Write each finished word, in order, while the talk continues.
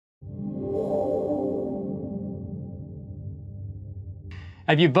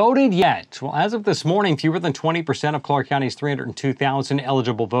Have you voted yet? Well, as of this morning, fewer than 20% of Clark County's 302,000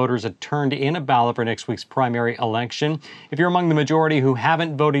 eligible voters had turned in a ballot for next week's primary election. If you're among the majority who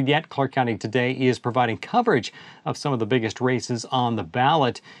haven't voted yet, Clark County Today is providing coverage of some of the biggest races on the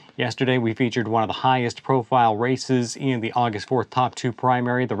ballot. Yesterday, we featured one of the highest profile races in the August 4th top two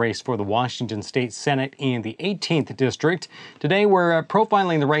primary, the race for the Washington State Senate in the 18th District. Today, we're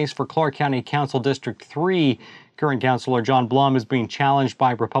profiling the race for Clark County Council District 3. Current Councilor John Blom is being challenged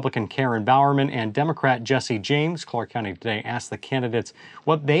by Republican Karen Bowerman and Democrat Jesse James. Clark County Today asked the candidates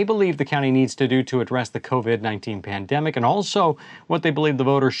what they believe the county needs to do to address the COVID-19 pandemic and also what they believe the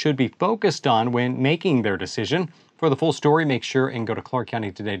voters should be focused on when making their decision. For the full story, make sure and go to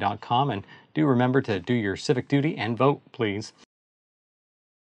clarkcountytoday.com and do remember to do your civic duty and vote, please.